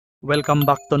Welcome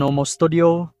back to Nomo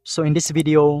Studio. So in this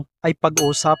video ay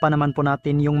pag-uusapan naman po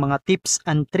natin yung mga tips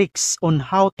and tricks on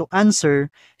how to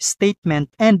answer statement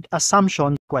and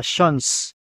assumption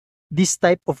questions. This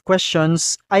type of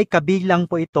questions ay kabilang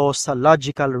po ito sa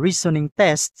logical reasoning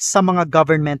test sa mga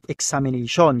government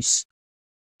examinations.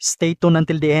 Stay tuned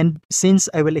until the end since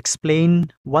I will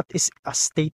explain what is a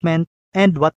statement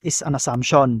and what is an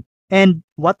assumption and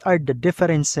what are the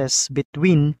differences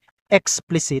between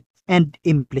explicit and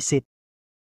implicit.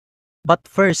 But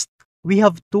first, we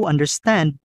have to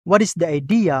understand what is the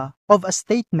idea of a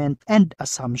statement and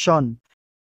assumption.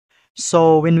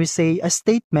 So when we say a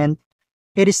statement,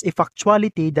 it is a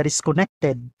factuality that is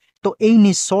connected to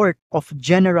any sort of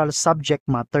general subject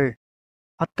matter.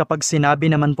 At kapag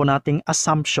sinabi naman po nating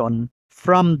assumption,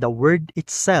 from the word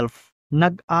itself,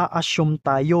 nag-a-assume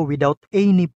tayo without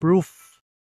any proof.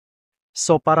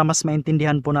 So para mas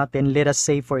maintindihan po natin, let us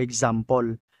say for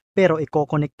example, pero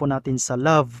i-connect po natin sa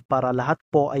love para lahat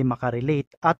po ay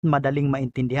makarelate at madaling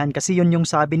maintindihan. Kasi yun yung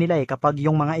sabi nila kapag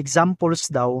yung mga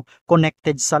examples daw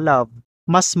connected sa love,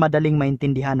 mas madaling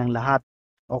maintindihan ng lahat.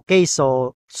 Okay,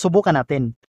 so subukan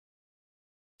natin.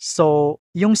 So,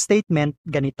 yung statement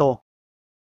ganito,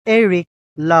 Eric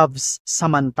loves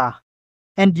Samantha.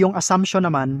 And yung assumption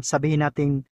naman, sabihin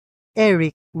natin,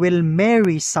 Eric will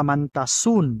marry Samantha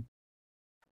soon.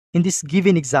 In this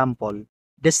given example,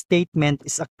 the statement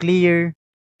is a clear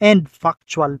and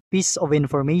factual piece of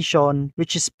information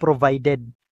which is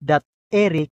provided that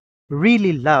Eric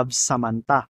really loves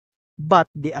Samantha. But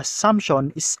the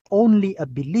assumption is only a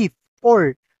belief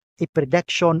or a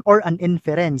prediction or an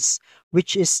inference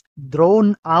which is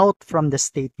drawn out from the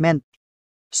statement.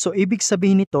 So ibig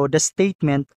sabihin nito, the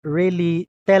statement really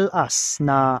tell us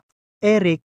na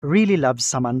Eric really loves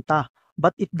Samantha.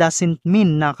 But it doesn't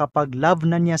mean na kapag love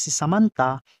na niya si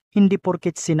Samantha, hindi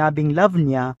porket sinabing love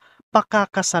niya,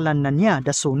 pakakasalan na niya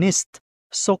the soonest.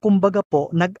 So kumbaga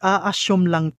po, nag-a-assume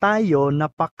lang tayo na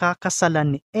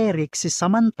pakakasalan ni Eric si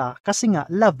Samantha kasi nga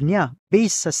love niya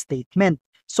based sa statement.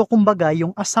 So kumbaga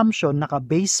yung assumption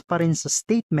naka-base pa rin sa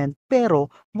statement pero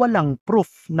walang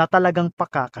proof na talagang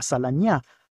pakakasalan niya.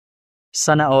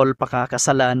 Sana all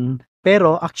pakakasalan.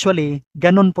 Pero actually,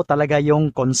 ganun po talaga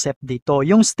yung concept dito.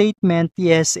 Yung statement,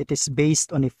 yes, it is based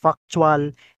on a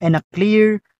factual and a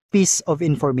clear piece of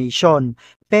information.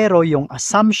 Pero yung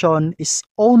assumption is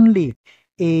only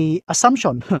a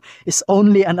assumption, is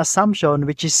only an assumption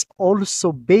which is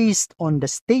also based on the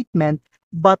statement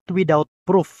but without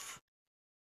proof.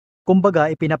 Kumbaga,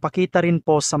 ipinapakita rin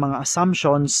po sa mga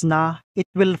assumptions na it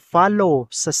will follow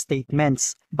sa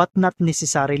statements but not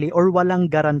necessarily or walang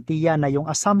garantiya na yung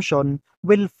assumption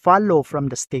will follow from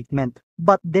the statement.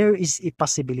 But there is a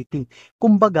possibility.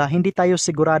 Kumbaga, hindi tayo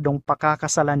siguradong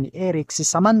pakakasalan ni Eric si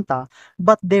Samantha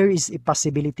but there is a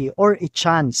possibility or a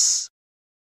chance.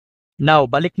 Now,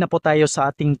 balik na po tayo sa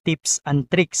ating tips and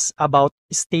tricks about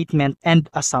statement and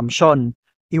assumption.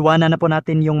 Iwanan na po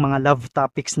natin yung mga love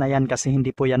topics na yan kasi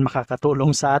hindi po yan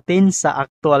makakatulong sa atin sa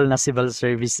actual na civil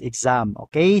service exam.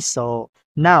 Okay? So,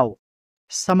 now,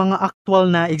 sa mga actual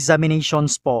na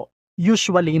examinations po,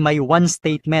 usually may one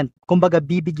statement. Kumbaga,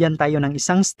 bibigyan tayo ng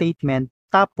isang statement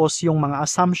tapos yung mga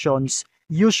assumptions,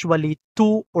 usually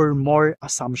two or more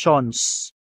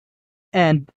assumptions.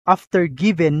 And after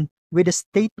given with a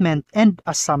statement and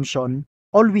assumption,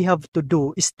 all we have to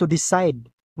do is to decide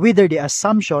whether the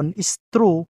assumption is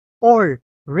true or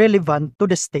relevant to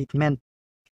the statement.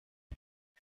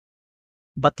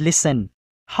 But listen,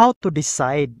 how to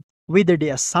decide whether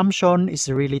the assumption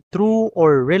is really true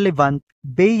or relevant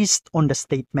based on the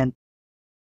statement?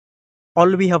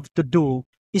 All we have to do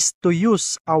is to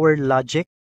use our logic,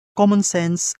 common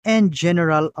sense, and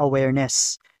general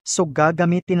awareness. So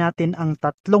gagamitin natin ang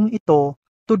tatlong ito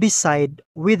to decide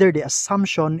whether the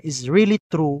assumption is really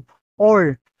true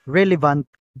or relevant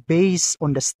based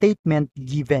on the statement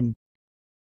given.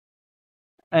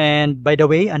 And by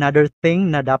the way, another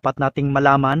thing na dapat nating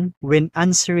malaman when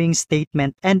answering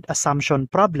statement and assumption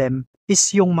problem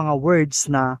is yung mga words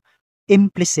na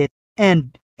implicit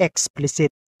and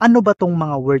explicit. Ano ba tong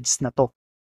mga words na to?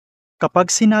 Kapag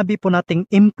sinabi po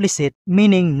nating implicit,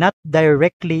 meaning not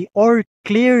directly or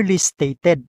clearly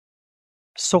stated.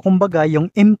 So kumbaga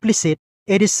yung implicit,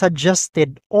 it is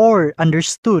suggested or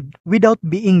understood without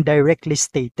being directly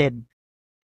stated.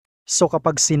 So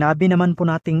kapag sinabi naman po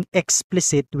nating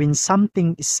explicit, when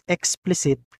something is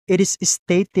explicit, it is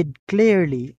stated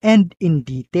clearly and in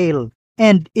detail,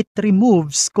 and it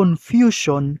removes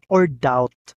confusion or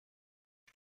doubt.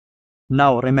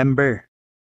 Now remember,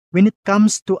 when it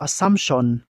comes to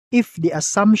assumption, if the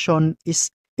assumption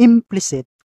is implicit,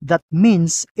 that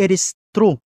means it is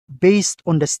true based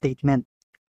on the statement.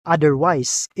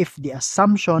 Otherwise, if the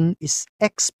assumption is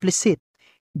explicit,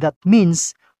 that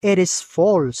means it is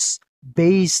false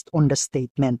based on the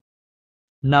statement.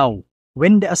 Now,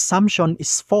 when the assumption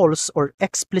is false or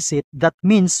explicit, that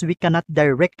means we cannot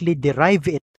directly derive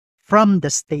it from the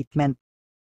statement.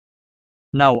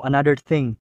 Now, another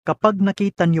thing, kapag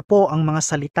nakita nyo po ang mga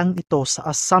salitang ito sa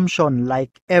assumption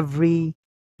like every,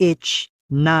 each,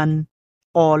 none,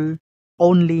 all,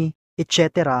 only,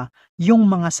 etc., yung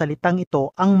mga salitang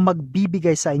ito ang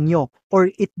magbibigay sa inyo or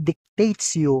it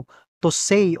dictates you to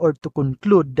say or to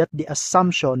conclude that the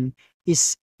assumption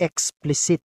is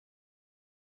explicit.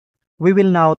 We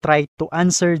will now try to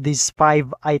answer these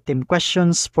 5 item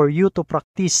questions for you to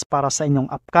practice para sa inyong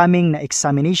upcoming na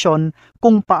examination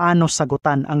kung paano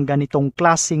sagutan ang ganitong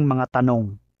klasing mga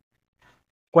tanong.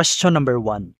 Question number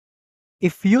 1.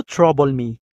 If you trouble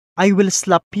me, I will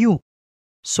slap you.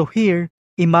 So here,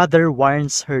 a mother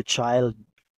warns her child.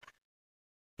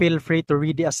 Feel free to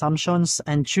read the assumptions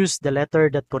and choose the letter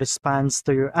that corresponds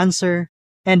to your answer,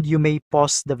 and you may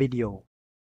pause the video.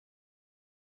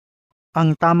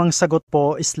 Ang tamang sagot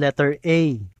po is letter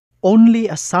A.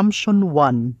 Only assumption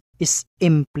 1 is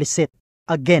implicit.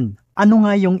 Again, ano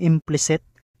nga yung implicit?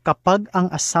 Kapag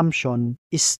ang assumption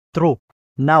is true.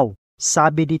 Now,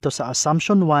 sabi dito sa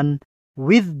assumption 1,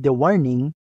 with the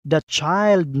warning, the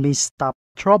child may stop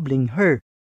troubling her.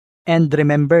 And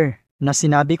remember, na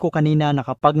sinabi ko kanina na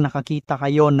kapag nakakita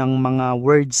kayo ng mga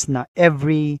words na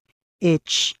every,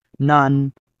 each,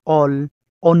 none, all,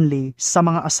 only sa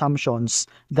mga assumptions,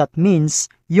 that means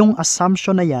yung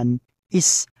assumption na yan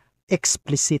is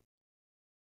explicit.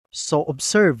 So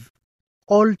observe,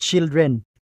 all children,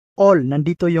 all,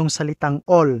 nandito yung salitang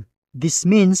all. This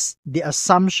means the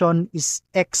assumption is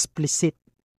explicit.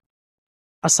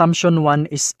 Assumption 1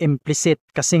 is implicit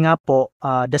kasi nga po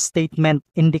the statement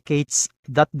indicates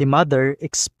that the mother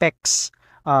expects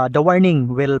the warning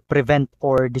will prevent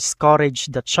or discourage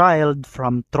the child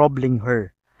from troubling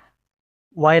her.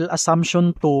 While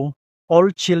assumption 2, all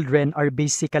children are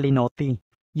basically naughty.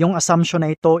 Yung assumption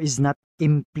na ito is not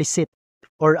implicit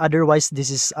or otherwise this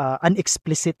is an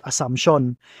explicit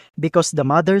assumption because the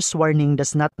mother's warning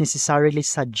does not necessarily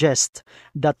suggest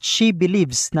that she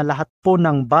believes na lahat po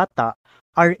ng bata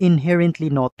are inherently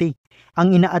naughty.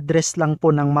 Ang ina-address lang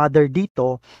po ng mother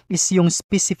dito is yung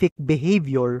specific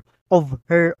behavior of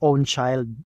her own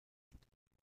child.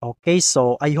 Okay,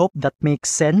 so I hope that makes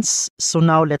sense. So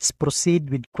now let's proceed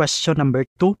with question number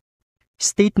 2.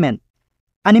 Statement.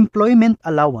 Unemployment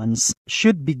allowance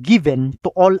should be given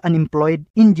to all unemployed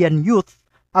Indian youth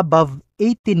above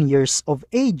 18 years of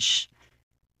age.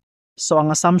 So ang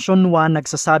assumption 1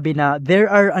 nagsasabi na there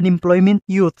are unemployment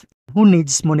youth who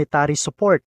needs monetary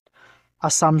support.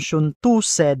 Assumption 2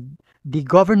 said the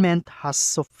government has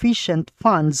sufficient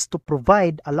funds to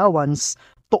provide allowance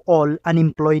to all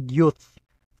unemployed youth.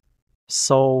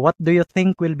 So, what do you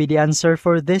think will be the answer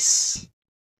for this?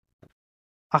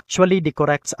 Actually, the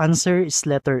correct answer is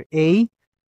letter A.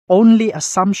 Only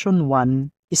assumption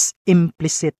 1 is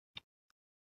implicit.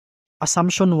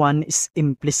 Assumption 1 is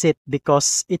implicit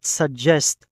because it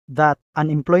suggests that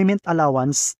unemployment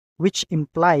allowance which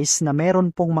implies na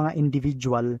meron pong mga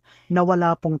individual na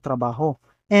wala pong trabaho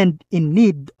and in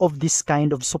need of this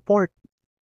kind of support.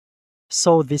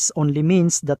 So this only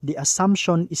means that the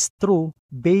assumption is true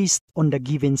based on the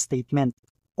given statement.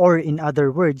 Or in other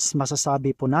words,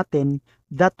 masasabi po natin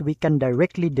that we can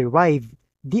directly derive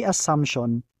the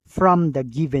assumption from the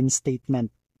given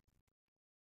statement.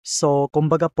 So,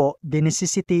 kumbaga po, the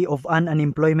necessity of an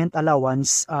unemployment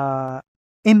allowance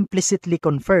implicitly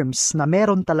confirms na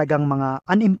meron talagang mga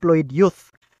unemployed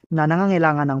youth na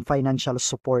nangangailangan ng financial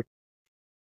support.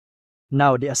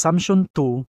 Now, the assumption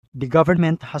 2, the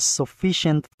government has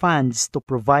sufficient funds to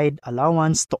provide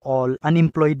allowance to all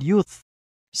unemployed youth.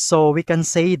 So we can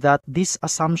say that this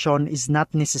assumption is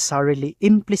not necessarily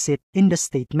implicit in the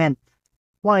statement.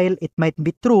 While it might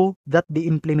be true that the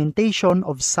implementation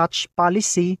of such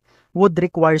policy would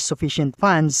require sufficient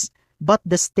funds, but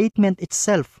the statement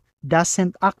itself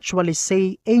doesn't actually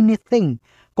say anything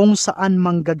kung saan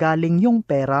manggagaling yung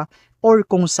pera or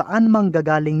kung saan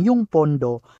manggagaling yung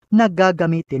pondo na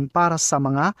gagamitin para sa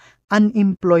mga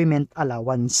unemployment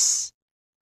allowance.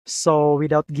 So,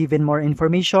 without giving more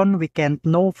information, we can't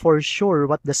know for sure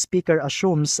what the speaker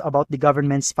assumes about the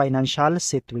government's financial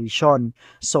situation.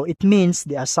 So, it means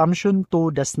the assumption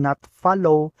 2 does not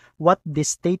follow what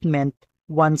this statement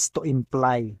wants to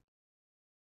imply.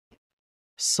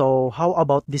 So, how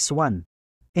about this one?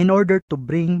 In order to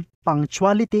bring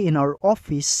punctuality in our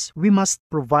office, we must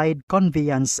provide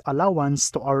conveyance allowance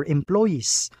to our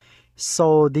employees.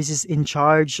 So, this is in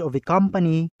charge of a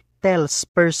company tells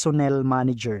personnel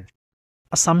manager.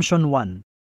 Assumption 1.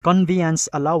 Convenience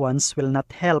allowance will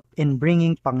not help in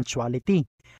bringing punctuality.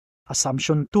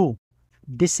 Assumption 2.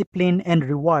 Discipline and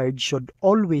reward should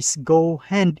always go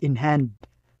hand in hand.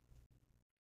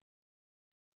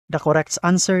 The correct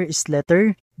answer is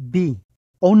letter B.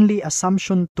 Only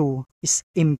assumption 2 is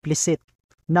implicit.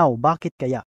 Now, bakit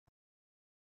kaya?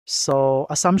 So,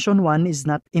 assumption 1 is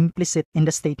not implicit in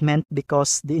the statement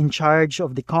because the in charge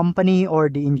of the company or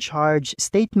the in charge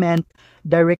statement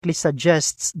directly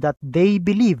suggests that they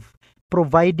believe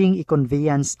providing a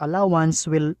conveyance allowance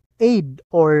will aid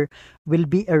or will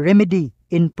be a remedy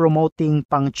in promoting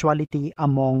punctuality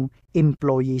among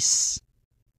employees.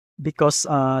 Because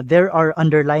there are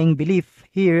underlying belief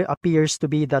here appears to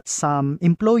be that some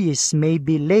employees may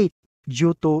be late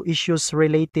due to issues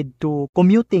related to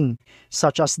commuting,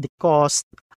 such as the cost,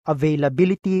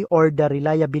 availability, or the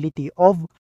reliability of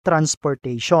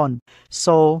transportation.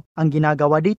 So, ang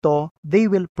ginagawa dito, they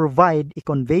will provide a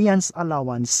conveyance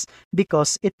allowance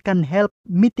because it can help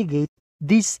mitigate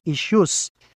these issues,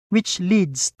 which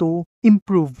leads to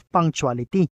improved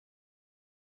punctuality.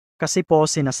 Kasi po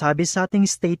sinasabi sa ating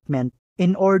statement,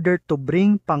 in order to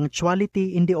bring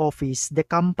punctuality in the office, the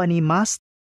company must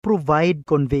provide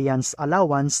conveyance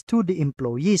allowance to the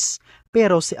employees.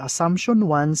 Pero si assumption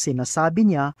 1, sinasabi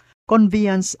niya,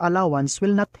 conveyance allowance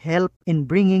will not help in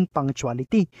bringing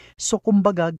punctuality. So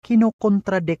kumbaga,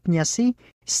 kinokontradict niya si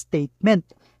statement.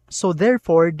 So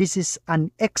therefore, this is an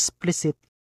explicit.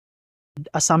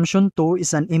 Assumption 2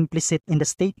 is an implicit in the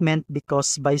statement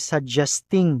because by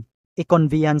suggesting a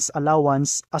conveyance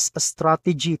allowance as a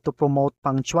strategy to promote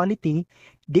punctuality,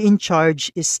 the in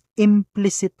charge is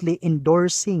implicitly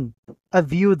endorsing a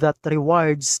view that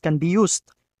rewards can be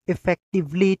used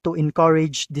effectively to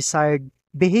encourage desired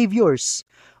behaviors,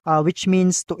 which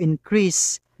means to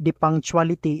increase the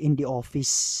punctuality in the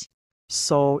office.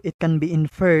 So it can be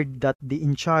inferred that the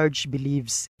in charge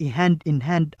believes a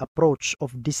hand-in-hand approach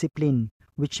of discipline,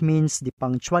 which means the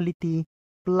punctuality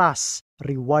plus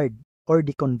reward or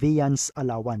the conveyance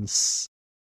allowance.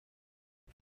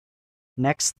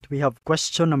 Next, we have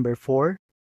question number 4.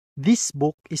 This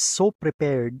book is so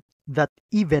prepared that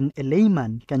even a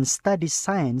layman can study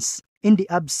science in the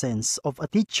absence of a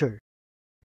teacher.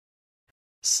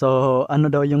 So, ano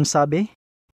daw yung sabi?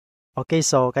 Okay,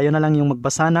 so kayo na lang yung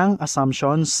magbasa ng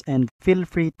assumptions and feel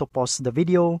free to pause the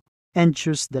video and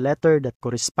choose the letter that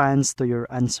corresponds to your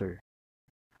answer.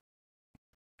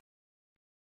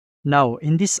 Now,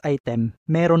 in this item,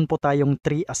 meron po tayong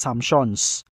 3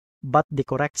 assumptions. But the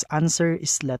correct answer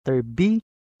is letter B.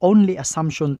 Only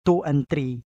assumption 2 and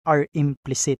 3 are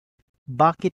implicit.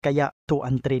 Bakit kaya 2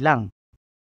 and 3 lang?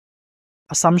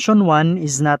 Assumption 1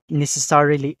 is not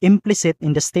necessarily implicit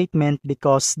in the statement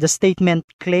because the statement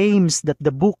claims that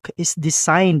the book is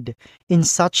designed in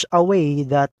such a way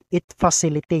that it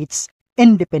facilitates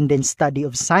independent study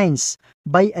of science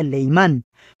by a layman.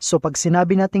 So pag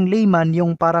sinabi nating layman,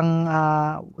 yung parang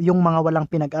yung mga walang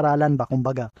pinag-aralan ba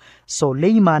kumbaga. So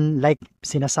layman, like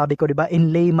sinasabi ko 'di ba,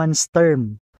 in layman's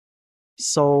term.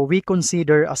 So we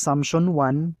consider assumption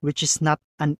 1, which is not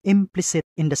an implicit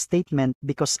in the statement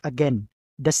because again,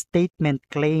 the statement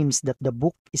claims that the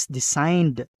book is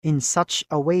designed in such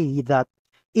a way that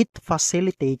it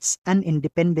facilitates an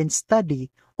independent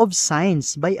study of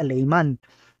science by a layman.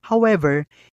 However,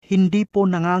 hindi po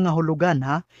nangangahulugan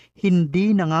hindi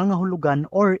nangangahulugan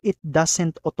or it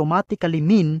doesn't automatically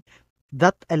mean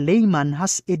that a layman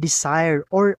has a desire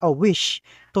or a wish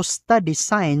to study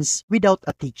science without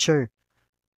a teacher.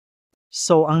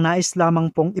 So, ang nais lamang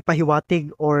pong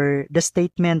ipahiwatig or the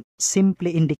statement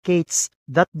simply indicates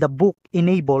that the book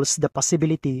enables the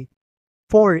possibility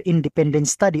for independent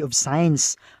study of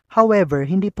science. However,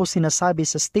 hindi po sinasabi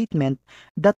sa statement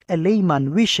that a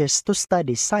layman wishes to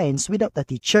study science without a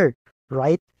teacher,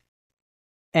 right?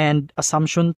 And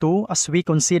assumption 2, as we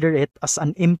consider it as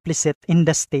an implicit in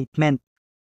the statement,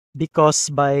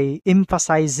 because by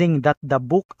emphasizing that the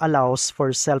book allows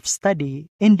for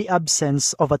self-study in the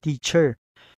absence of a teacher.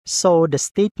 So the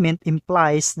statement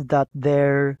implies that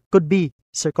there could be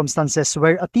circumstances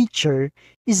where a teacher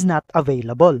is not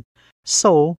available.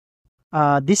 So,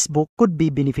 this book could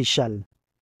be beneficial.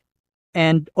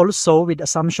 And also with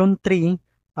assumption 3,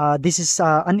 this is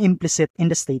an implicit in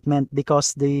the statement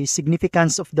because the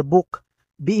significance of the book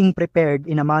being prepared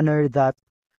in a manner that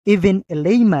even a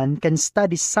layman can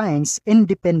study science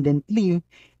independently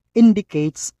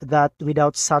indicates that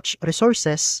without such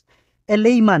resources, a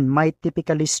layman might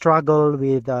typically struggle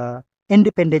with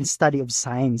independent study of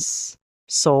science.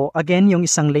 So again, yung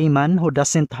isang layman who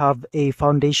doesn't have a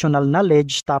foundational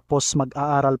knowledge tapos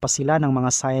mag-aaral pa sila ng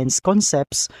mga science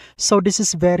concepts, so this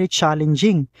is very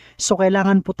challenging. So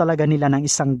kailangan po talaga nila ng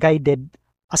isang guided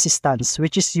assistance,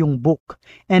 which is yung book.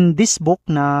 And this book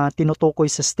na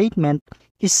tinutukoy sa statement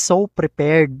is so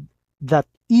prepared that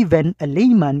even a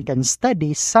layman can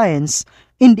study science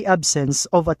in the absence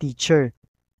of a teacher.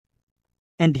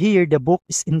 And here, the book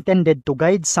is intended to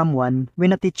guide someone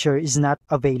when a teacher is not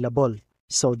available.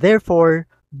 So therefore,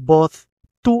 both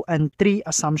 2 and 3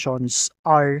 assumptions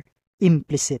are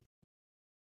implicit.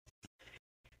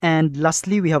 And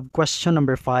lastly, we have question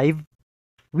number 5.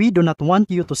 We do not want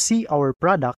you to see our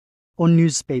product on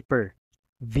newspaper.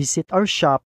 Visit our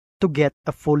shop to get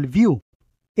a full view.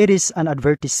 It is an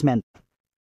advertisement.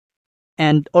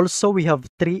 And also, we have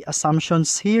 3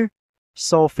 assumptions here.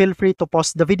 So feel free to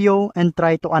pause the video and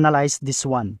try to analyze this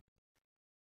one.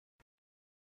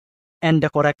 And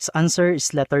the correct answer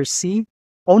is letter C.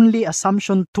 Only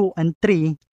assumption 2 and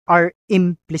 3 are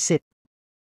implicit.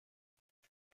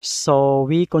 So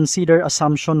we consider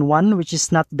assumption 1, which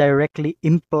is not directly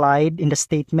implied in the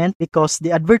statement because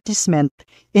the advertisement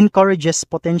encourages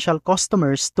potential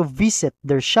customers to visit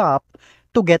their shop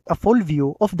to get a full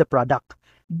view of the product.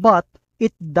 But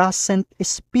it doesn't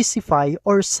specify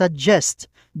or suggest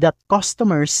that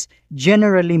customers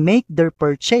generally make their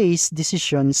purchase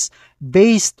decisions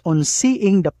based on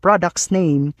seeing the product's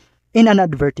name in an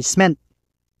advertisement.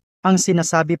 Ang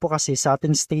sinasabi po kasi sa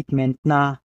ating statement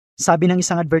na sabi ng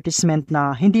isang advertisement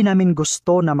na hindi namin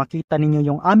gusto na makita ninyo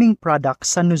yung aming product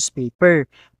sa newspaper,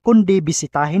 kundi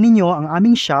bisitahin ninyo ang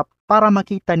aming shop para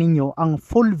makita ninyo ang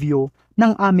full view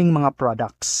ng aming mga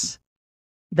products.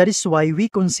 That is why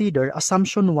we consider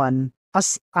assumption 1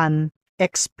 as an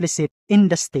explicit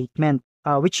in the statement,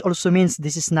 which also means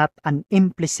this is not an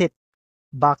implicit.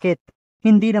 Bakit?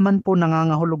 Hindi naman po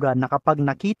nangangahulugan na kapag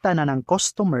nakita na ng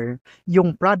customer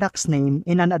yung product's name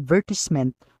in an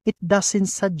advertisement, it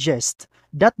doesn't suggest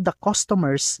that the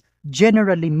customers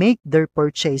generally make their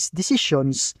purchase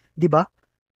decisions, di ba?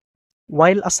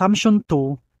 While assumption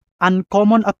 2,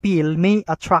 uncommon appeal may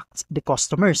attract the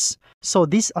customers. So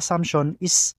this assumption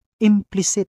is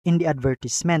implicit in the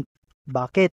advertisement.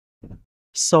 Bakit?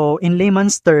 So in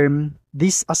layman's term,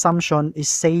 this assumption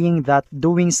is saying that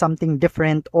doing something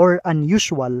different or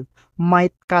unusual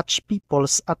might catch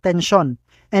people's attention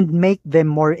and make them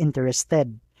more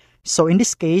interested. So in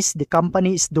this case, the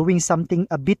company is doing something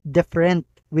a bit different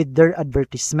with their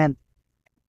advertisement.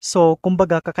 So,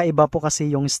 kumbaga kakaiba po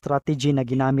kasi yung strategy na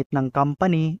ginamit ng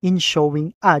company in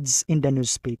showing ads in the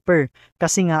newspaper.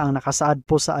 Kasi nga ang nakasaad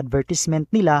po sa advertisement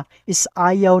nila is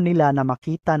ayaw nila na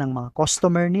makita ng mga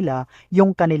customer nila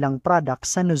yung kanilang product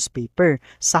sa newspaper.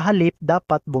 Sa halip,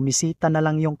 dapat bumisita na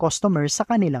lang yung customer sa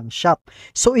kanilang shop.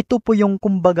 So, ito po yung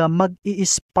kumbaga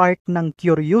mag-i-spark ng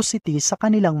curiosity sa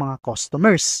kanilang mga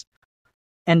customers.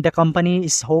 And the company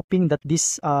is hoping that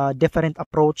this different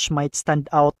approach might stand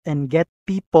out and get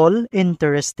people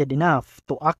interested enough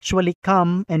to actually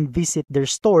come and visit their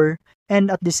store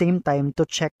and at the same time to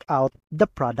check out the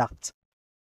product.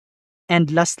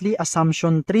 And lastly,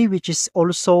 assumption 3, which is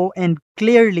also and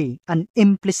clearly an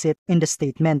implicit in the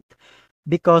statement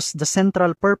because the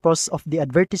central purpose of the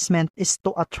advertisement is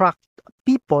to attract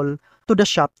people to the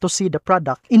shop to see the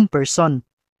product in person.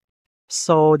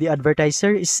 So the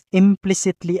advertiser is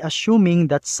implicitly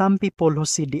assuming that some people who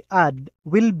see the ad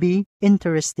will be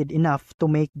interested enough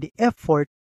to make the effort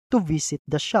to visit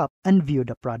the shop and view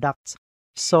the product.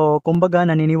 So kumbaga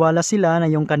naniniwala sila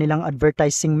na yung kanilang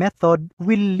advertising method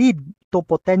will lead to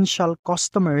potential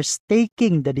customers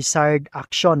taking the desired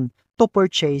action to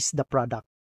purchase the product.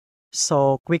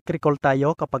 So quick recall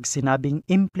tayo kapag sinabing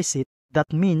implicit,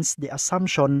 that means the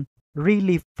assumption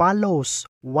really follows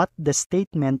what the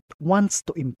statement wants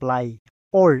to imply,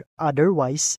 or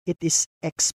otherwise, it is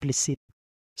explicit.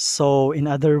 So, in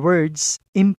other words,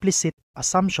 implicit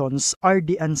assumptions are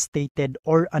the unstated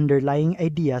or underlying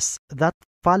ideas that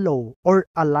follow or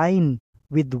align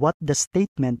with what the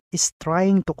statement is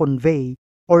trying to convey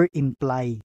or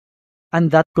imply.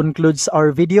 And that concludes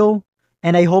our video,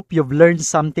 and I hope you've learned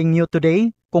something new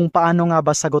today kung paano nga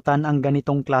ba sagutan ang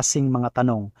ganitong klaseng mga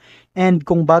tanong. And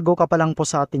kung bago ka pa lang po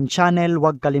sa ating channel,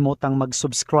 huwag kalimutang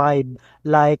mag-subscribe,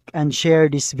 like, and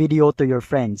share this video to your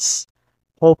friends.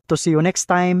 Hope to see you next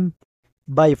time.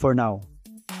 Bye for now.